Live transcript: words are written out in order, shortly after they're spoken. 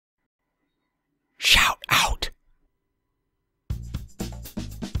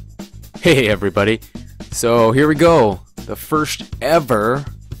Hey everybody, so here we go, the first ever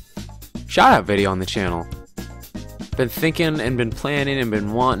shout-out video on the channel. Been thinking and been planning and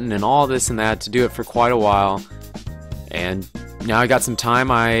been wanting and all this and that to do it for quite a while, and now I got some time.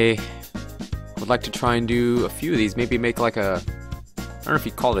 I would like to try and do a few of these, maybe make like a, I don't know if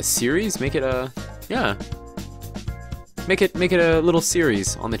you'd call it a series, make it a, yeah, make it a little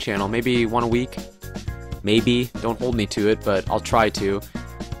series on the channel, maybe one a week, maybe, don't hold me to it, but I'll try to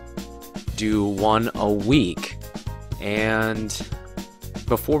do one a week. And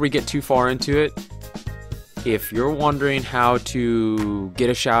before we get too far into it, if you're wondering how to get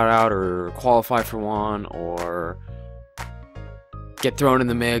a shout out or qualify for one or get thrown in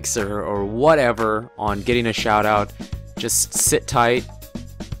the mix or whatever on getting a shout out, just sit tight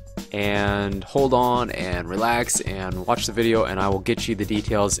and hold on and relax and watch the video, and I will get you the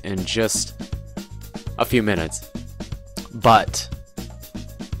details in just a few minutes. But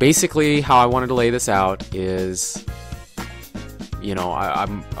basically, how I wanted to lay this out is, you know,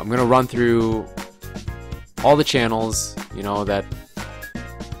 I'm gonna run through all the channels, you know, that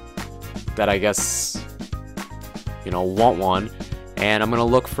I guess, you know, want one, and I'm gonna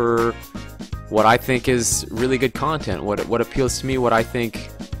look for what I think is really good content, what appeals to me, what I think,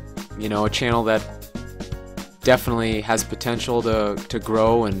 you know, a channel that definitely has potential to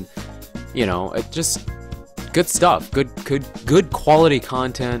grow, and you know, it just good stuff, good quality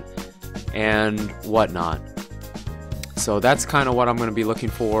content and whatnot. So that's kind of what I'm going to be looking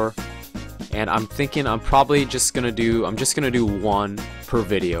for, and I'm thinking I'm probably just gonna do one per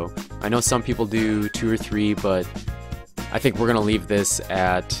video. I know some people do 2 or 3, but I think we're gonna leave this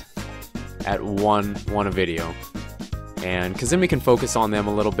at one a video, and because then we can focus on them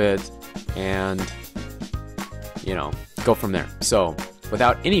a little bit and, you know, go from there. So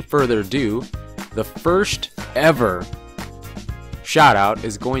without any further ado, the first ever shout out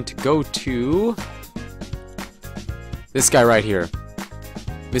is going to go to this guy right here,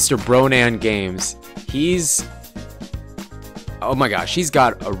 Mr. Bronan Games. He's, oh my gosh, he's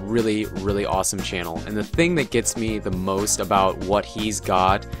got a really awesome channel, and the thing that gets me the most about what he's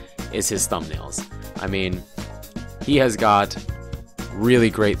got is his thumbnails. I mean, he has got really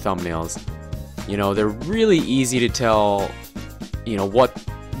great thumbnails. You know, they're really easy to tell, you know, what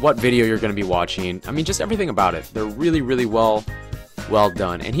video you're going to be watching. I mean, just everything about it. They're really well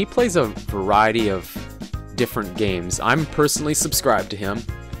done. And he plays a variety of different games. I'm personally subscribed to him,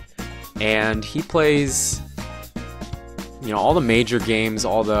 and he plays, you know, all the major games, a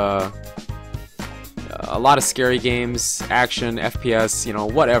lot of scary games, action, FPS, you know,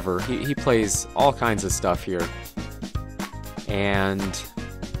 whatever. He plays all kinds of stuff here. And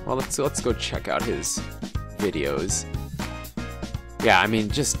well, let's go check out his videos. Yeah, I mean,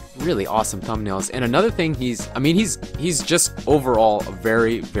 just really awesome thumbnails. And another thing, he's just overall a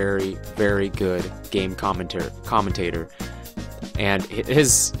very good game commentator. And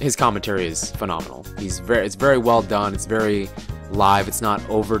his commentary is phenomenal. It's very well done. It's very live. It's not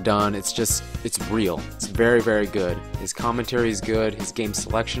overdone. It's real. It's very good. His commentary is good. His game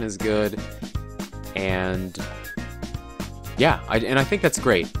selection is good. And yeah, I think that's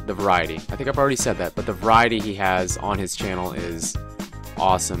great, the variety. I think I've already said that, but the variety he has on his channel is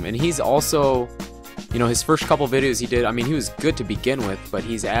awesome. And he's also, you know, his first couple videos he did, I mean, he was good to begin with, but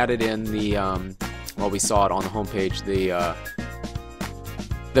he's added in the, well, we saw it on the homepage,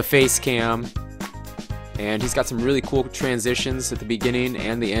 the face cam, and he's got some really cool transitions at the beginning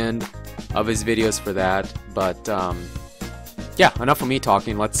and the end of his videos for that. But yeah, enough of me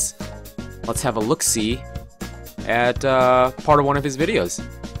talking. Let's have a look-see at part of one of his videos.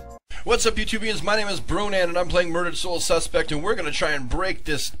 What's up, YouTubians? My name is Bronan, and I'm playing Murdered Soul Suspect, and we're gonna try and break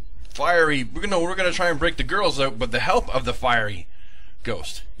this fiery. We're gonna try and break the girls out, with the help of the fiery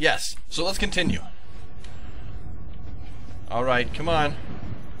ghost. Yes. So let's continue. All right, come on.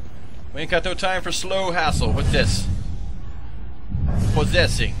 We ain't got no time for slow hassle with this.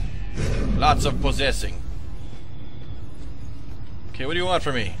 Possessing. Lots of possessing. Okay, what do you want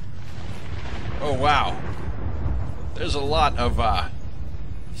from me? Oh wow. There's a lot of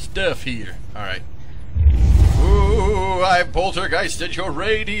stuff here. Alright. Ooh, I poltergeisted your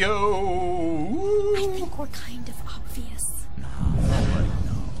radio. Ooh. I think we're kind of obvious.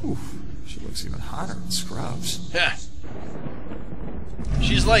 No. Oof, she looks even hotter in scrubs. Yeah.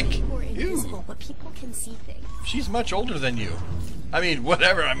 She's like, We're invisible, but people can see things. she's much older than you. I mean,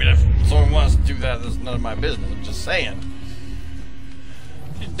 whatever. I mean, if someone wants to do that, that's none of my business. I'm just saying.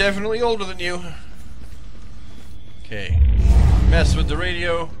 She's definitely older than you. Okay. Mess with the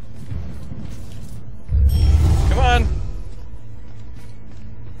radio. Come on.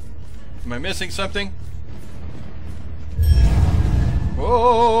 Am I missing something?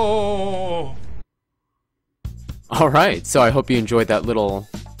 Oh! Alright, so I hope you enjoyed that little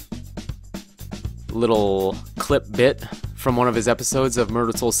clip bit from one of his episodes of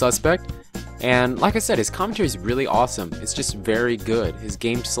Murdered Soul Suspect. And like I said, his commentary is really awesome. It's just very good. His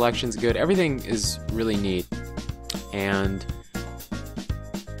game selection's good. Everything is really neat. And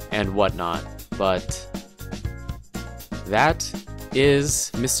whatnot. But that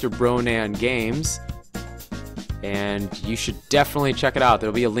is Mr. Bronan Games. And you should definitely check it out.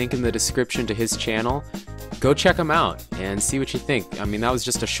 There'll be a link in the description to his channel. Go check him out and see what you think. I mean, that was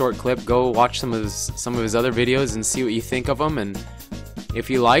just a short clip. Go watch some of his other videos and see what you think of him. And if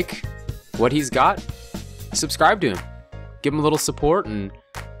you like what he's got, subscribe to him. Give him a little support, and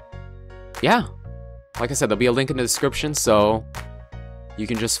yeah, like I said, there'll be a link in the description, so you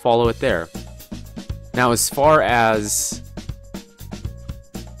can just follow it there. Now, as far as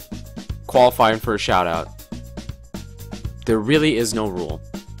qualifying for a shoutout, there really is no rule.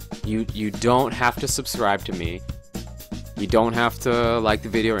 You don't have to subscribe to me. You don't have to like the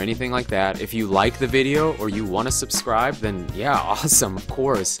video or anything like that. If you like the video or you want to subscribe, then yeah, awesome, of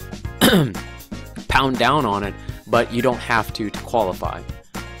course. Pound down on it, but you don't have to qualify.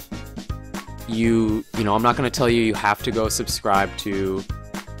 You know, I'm not going to tell you have to go subscribe to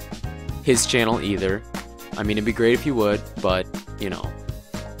his channel either. I mean, it'd be great if you would, but you know,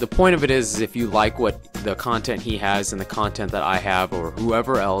 the point of it is if you like what the content he has and the content that I have or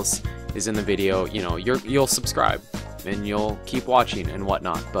whoever else is in the video, you know, you'll subscribe and you'll keep watching and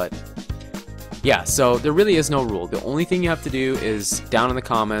whatnot. But yeah, so there really is no rule. The only thing you have to do is down in the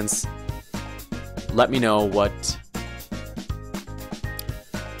comments, let me know what,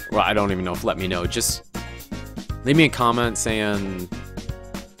 well, I don't even know if let me know, just leave me a comment saying,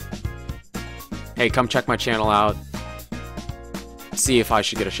 hey, come check my channel out, see if I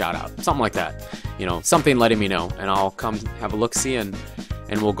should get a shout out, something like that, you know, something letting me know, and I'll come have a look-see and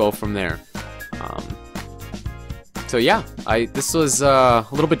we'll go from there. So yeah, this was a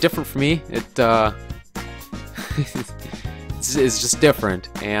little bit different for me. It's just different,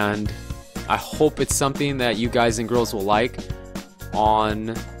 and I hope it's something that you guys and girls will like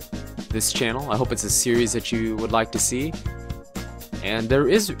on this channel. I hope it's a series that you would like to see. And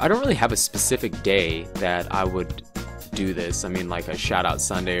I don't really have a specific day that I would do this. I mean, like a shout out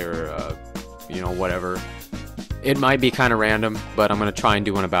Sunday or you know, whatever. It might be kind of random, but I'm gonna try and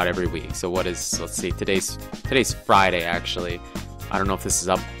do one about every week. So let's see, today's Friday actually. I don't know if this is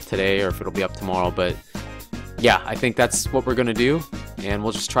up today or if it'll be up tomorrow, but yeah, I think that's what we're gonna do, and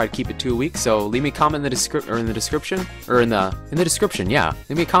we'll just try to keep it to a week. So leave me a comment in the description, yeah.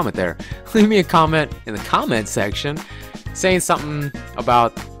 Leave me a comment there. Leave me a comment in the comment section saying something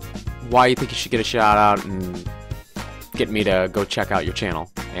about why you think you should get a shout out and get me to go check out your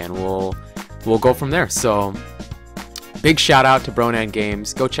channel, and we'll go from there. So big shout out to Bronan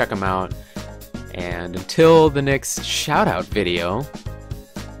Games. Go check them out. And until the next shout out video,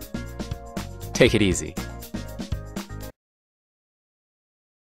 take it easy.